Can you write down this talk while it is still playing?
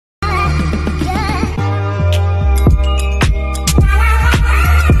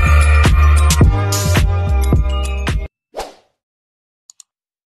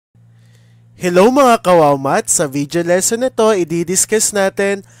Hello mga kawawmat! Sa video lesson na to, i-discuss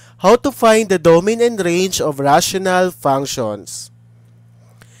natin how to find the domain and range of rational functions.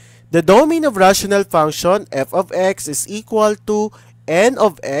 The domain of rational function f of x is equal to n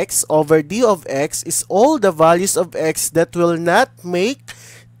of x over d of x is all the values of x that will not make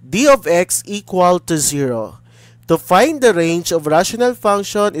d of x equal to 0. To find the range of rational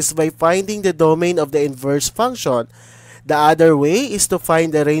function is by finding the domain of the inverse function. The other way is to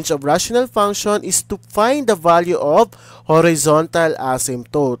find the range of rational function is to find the value of horizontal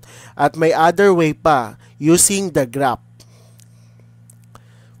asymptote. At may other way pa, using the graph.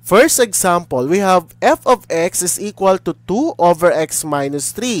 First example, we have f of x is equal to 2 over x minus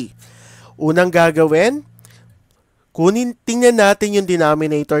 3. Unang gagawin, tingnan natin yung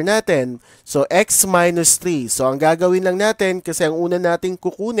denominator natin. So, x minus 3. So, ang gagawin lang natin, kasi ang una natin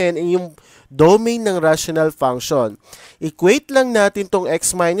kukunin ay yung domain ng rational function. Equate lang natin tong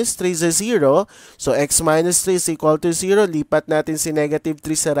x minus 3 sa 0. So, x minus 3 is equal to 0. Lipat natin si negative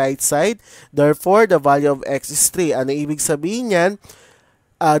 3 sa right side. Therefore, the value of x is 3. Ano ibig sabihin yan?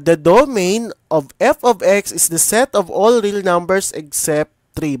 The domain of f of x is the set of all real numbers except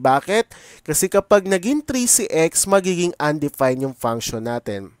 3. Bakit? Kasi kapag naging 3 si x, magiging undefined yung function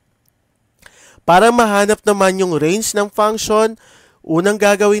natin. Para mahanap naman yung range ng function, unang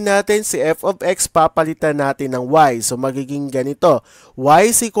gagawin natin si f of x, papalitan natin ng y. So, magiging ganito. Y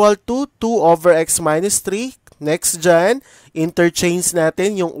is equal to 2 over x minus 3. Next dyan, interchange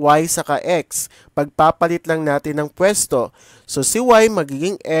natin yung y saka x. Pagpapalit lang natin ng pwesto. So, si y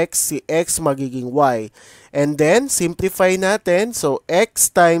magiging x, si x magiging y. And then, simplify natin. So,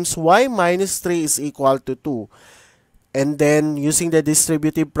 x times y minus 3 is equal to 2. And then, using the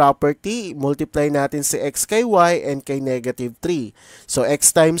distributive property, multiply natin si x kay y and kay negative 3. So,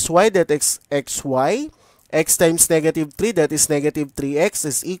 x times y, that is xy. X times negative 3, that is negative 3x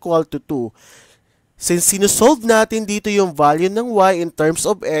is equal to 2. Since sinusolve natin dito yung value ng y in terms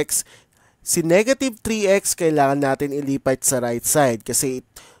of x, si negative 3x kailangan natin ilipat sa right side kasi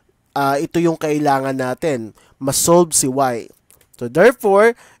ito yung kailangan natin, masolve si y. So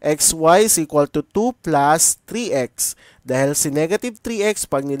therefore, xy is equal to 2 plus 3x. Dahil si negative 3x,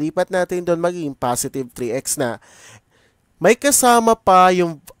 pag nilipat natin doon, magiging positive 3x na. May kasama pa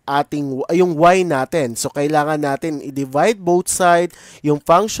yung yung y natin. So, kailangan natin i-divide both side yung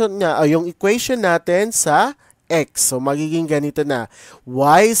function niya, yung equation natin sa x. So, magiging ganito na.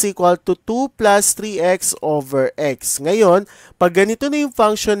 Y is equal to 2 plus 3x over x. Ngayon, pag ganito na yung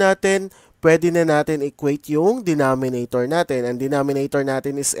function natin, pwede na natin equate yung denominator natin. Ang denominator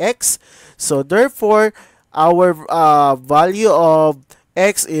natin is x. So, therefore, our value of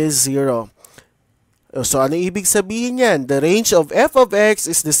x is 0. So, ano ibig sabihin yan? The range of f of x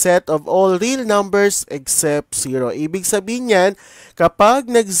is the set of all real numbers except 0. Ibig sabihin yan,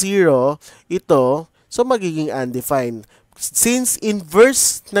 kapag nag-0 ito, so magiging undefined. Since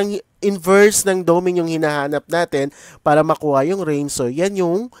inverse ng domain yung hinahanap natin para makuha yung range, so yan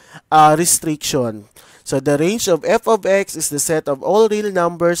yung restriction. So, the range of f of x is the set of all real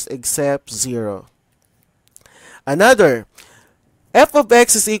numbers except 0. Another, f of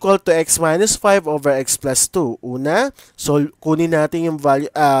x is equal to x minus 5 over x plus 2. Una, so kunin natin yung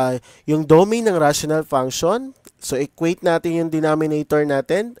value, yung domain ng rational function. So equate natin yung denominator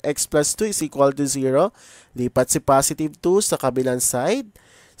natin. X plus 2 is equal to 0. Lipat si positive 2 sa kabilang side.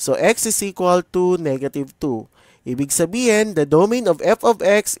 So x is equal to negative 2. Ibig sabihin, the domain of f of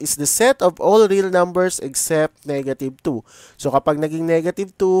x is the set of all real numbers except negative 2. So kapag naging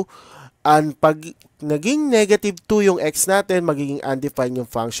negative 2, and pag naging negative 2 yung x natin, magiging undefined yung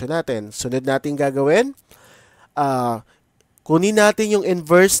function natin. Sunod natin gagawin, kunin natin yung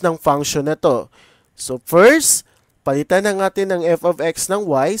inverse ng function na to. So first, palitan na natin ng f of x ng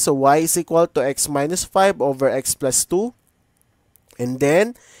y. So y is equal to x minus 5 over x plus 2. And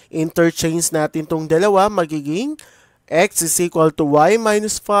then, interchange natin tong dalawa, magiging x is equal to y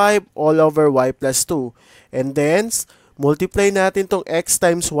minus 5 all over y plus 2. And then, multiply natin tong x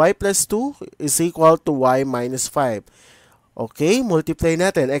times y plus 2 is equal to y minus 5. Okay, multiply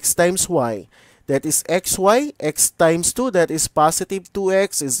natin x times y. That is xy, x times 2, that is positive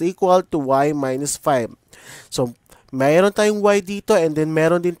 2x is equal to y minus 5. So, mayroon tayong y dito and then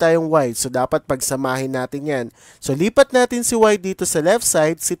meron din tayong y. So, dapat pagsamahin natin yan. So, lipat natin si y dito sa left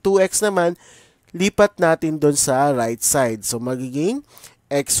side. Si 2x naman, lipat natin doon sa right side. So, magiging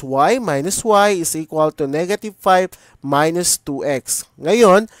xy minus y is equal to negative 5 minus 2x.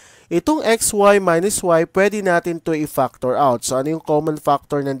 Ngayon, itong xy minus y, pwede natin to i-factor out. So, ano yung common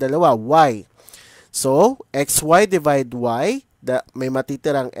factor ng dalawa? Y. So, xy divide y, may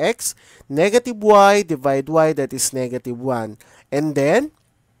matitirang x. Negative y divide y, that is negative 1. And then,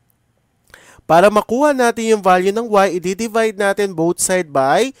 Para makuha natin yung value ng y, i-divide natin both side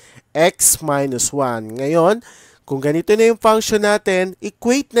by x minus 1. Ngayon, kung ganito na yung function natin,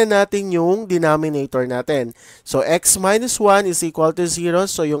 equate na natin yung denominator natin. So, x minus 1 is equal to 0.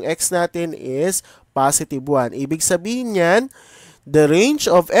 So, yung x natin is positive 1. Ibig sabihin yan, the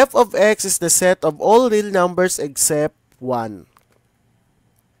range of f of x is the set of all real numbers except 1.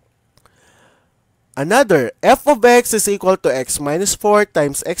 Another, f of x is equal to x minus 4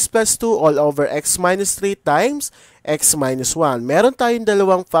 times x plus 2 all over x minus 3 times x minus 1. Meron tayong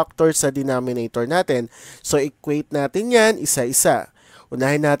dalawang factor sa denominator natin. So, equate natin yan isa-isa.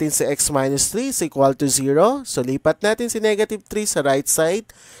 Unahin natin si x minus 3 is equal to 0. So, lipat natin si negative 3 sa right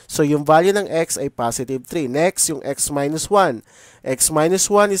side. So, yung value ng x ay positive 3. Next, yung x minus 1. X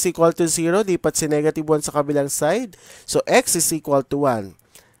minus 1 is equal to 0. Lipat si negative 1 sa kabilang side. So, x is equal to 1.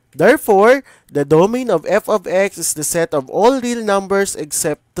 Therefore, the domain of f of x is the set of all real numbers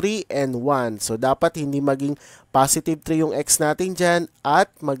except 3 and 1. So, dapat hindi maging positive 3 yung x natin dyan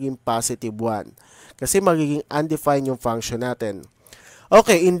at maging positive 1. Kasi magiging undefined yung function natin.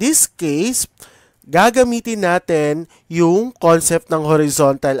 Okay, in this case, gagamitin natin yung concept ng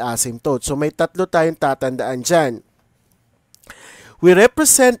horizontal asymptote. So, may tatlo tayong tatandaan dyan. We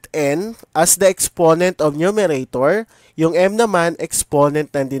represent n as the exponent of numerator, yung m naman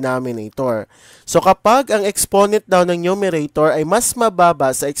exponent ng denominator. So kapag ang exponent daw ng numerator ay mas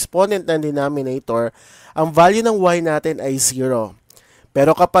mababa sa exponent ng denominator, ang value ng y natin ay 0.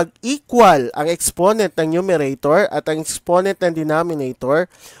 Pero kapag equal ang exponent ng numerator at ang exponent ng denominator,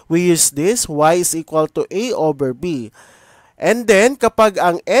 we use this, y is equal to a over b. And then kapag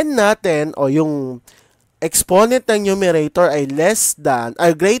ang n natin o yung exponent ng numerator ay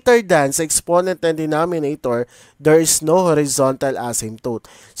greater than sa exponent ng denominator, there is no horizontal asymptote.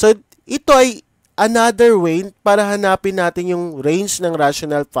 So, ito ay another way para hanapin natin yung range ng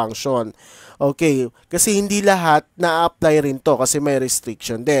rational function. Okay, kasi hindi lahat na-apply rin to kasi may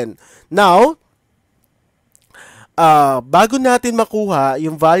restriction din. Now, bago natin makuha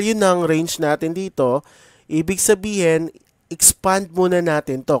yung value ng range natin dito, ibig sabihin, expand muna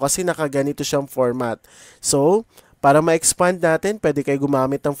natin to kasi nakaganito siyang format. So, para ma-expand natin, pwede kayo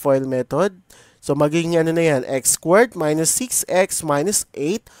gumamit ng FOIL method. So, magiging ano na yan, x squared minus 6x minus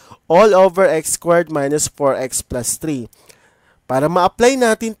 8 all over x squared minus 4x plus 3. Para ma-apply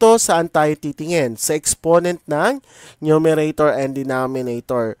natin to, saan tayo titingin? Sa exponent ng numerator and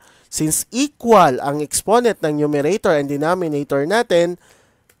denominator. Since equal ang exponent ng numerator and denominator natin,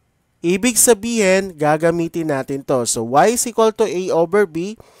 ibig sabihin, gagamitin natin to. So, y is equal to a over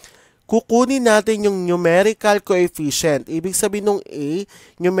b. Kukunin natin yung numerical coefficient. Ibig sabihin ng a,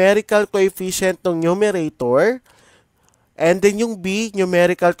 numerical coefficient ng numerator. And then yung b,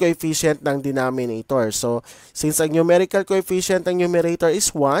 numerical coefficient ng denominator. So, since ang numerical coefficient ng numerator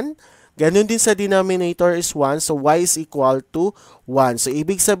is 1, ganun din sa denominator is 1. So, y is equal to 1. So,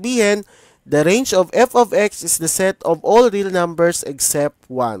 ibig sabihin, the range of f of x is the set of all real numbers except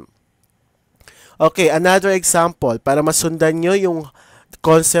 1. Okay, another example para masundan nyo yung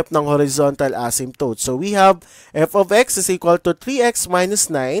concept ng horizontal asymptote. So, we have f of x is equal to 3x minus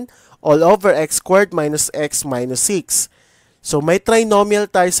 9 all over x squared minus x minus 6. So, may trinomial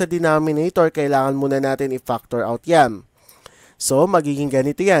tayo sa denominator. Kailangan muna natin i-factor out yan. So, magiging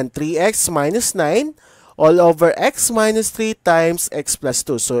ganito yan. 3x minus 9 all over x minus 3 times x plus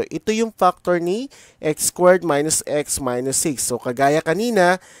 2. So, ito yung factor ni x squared minus x minus 6. So, kagaya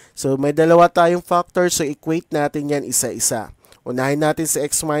kanina, so may dalawa tayong factor. So, equate natin yan isa-isa. Unahin natin si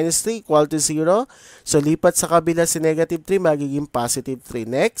x minus 3 equal to 0. So, lipat sa kabila si negative 3, magiging positive 3.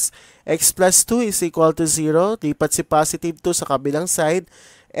 Next, x plus 2 is equal to 0. Lipat si positive 2 sa kabilang side.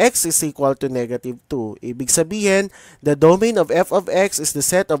 X is equal to negative 2. Ibig sabihin, the domain of f of x is the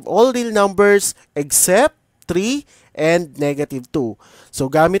set of all real numbers except 3 and negative 2. So,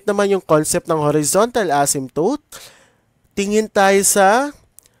 gamit naman yung concept ng horizontal asymptote, tingin tayo sa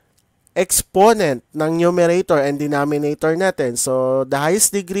exponent ng numerator and denominator natin. So, the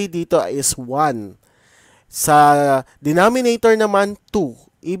highest degree dito is 1. Sa denominator naman,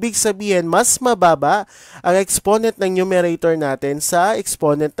 2. Ibig sabihin, mas mababa ang exponent ng numerator natin sa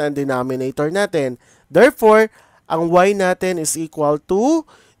exponent ng denominator natin. Therefore, ang y natin is equal to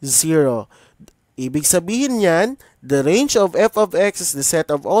 0. Ibig sabihin yan, the range of f of x is the set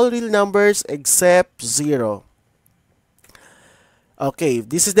of all real numbers except 0. Okay,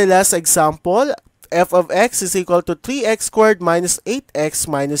 this is the last example. F of x is equal to 3x squared minus 8x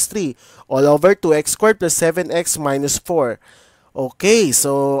minus 3 all over 2x squared plus 7x minus 4. Okay,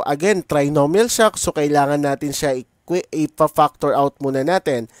 so again, trinomial siya. So, kailangan natin siya ipa-factor out muna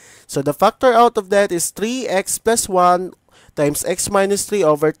natin. So, the factor out of that is 3x plus 1 times x minus 3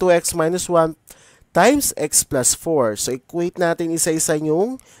 over 2x minus 1 times x plus 4. So, equate natin isa-isa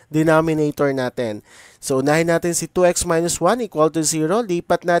yung denominator natin. So, unahin natin si 2x minus 1 equal to 0.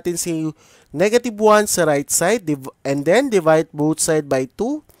 Lipat natin si negative 1 sa right side and then divide both side by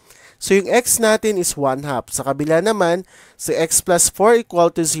 2. So, yung x natin is 1 half. Sa kabila naman, si x plus 4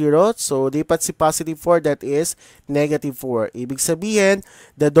 equal to 0. So, lipat si positive 4, that is negative 4. Ibig sabihin,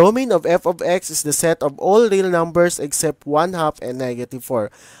 the domain of f of x is the set of all real numbers except 1 half and negative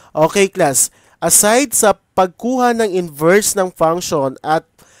 4. Okay, class. Aside sa pagkuha ng inverse ng function at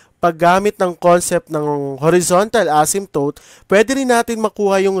paggamit ng concept ng horizontal asymptote, pwede rin natin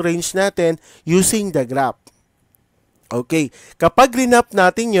makuha yung range natin using the graph. Okay, kapag rinap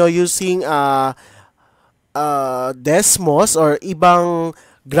natin nyo using Desmos or ibang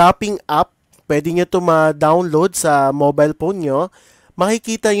graphing app, pwede nyo ito ma-download sa mobile phone nyo,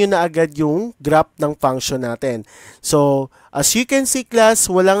 makikita nyo na agad yung graph ng function natin. So, as you can see class,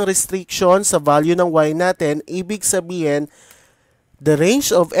 walang restriction sa value ng y natin. Ibig sabihin, the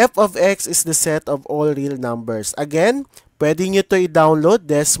range of f of x is the set of all real numbers. Again, pwede nyo ito i-download,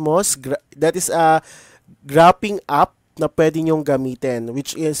 Desmos. That is a graphing app na pwede nyong gamitin,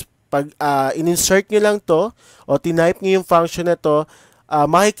 which is pag in-insert nyo lang to o tinype nyo yung function na to,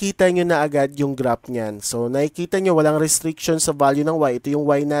 makikita nyo na agad yung graph nyan. So, nakikita nyo walang restriction sa value ng y. Ito yung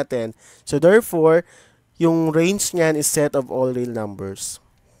y natin. So, therefore, yung range nyan is set of all real numbers.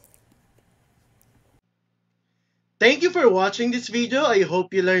 Thank you for watching this video. I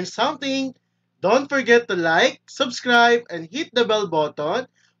hope you learned something. Don't forget to like, subscribe, and hit the bell button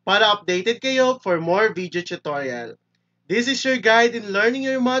para updated kayo for more video tutorial. This is your guide in learning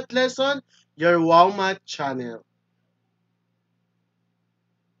your math lesson, your Wow Math channel.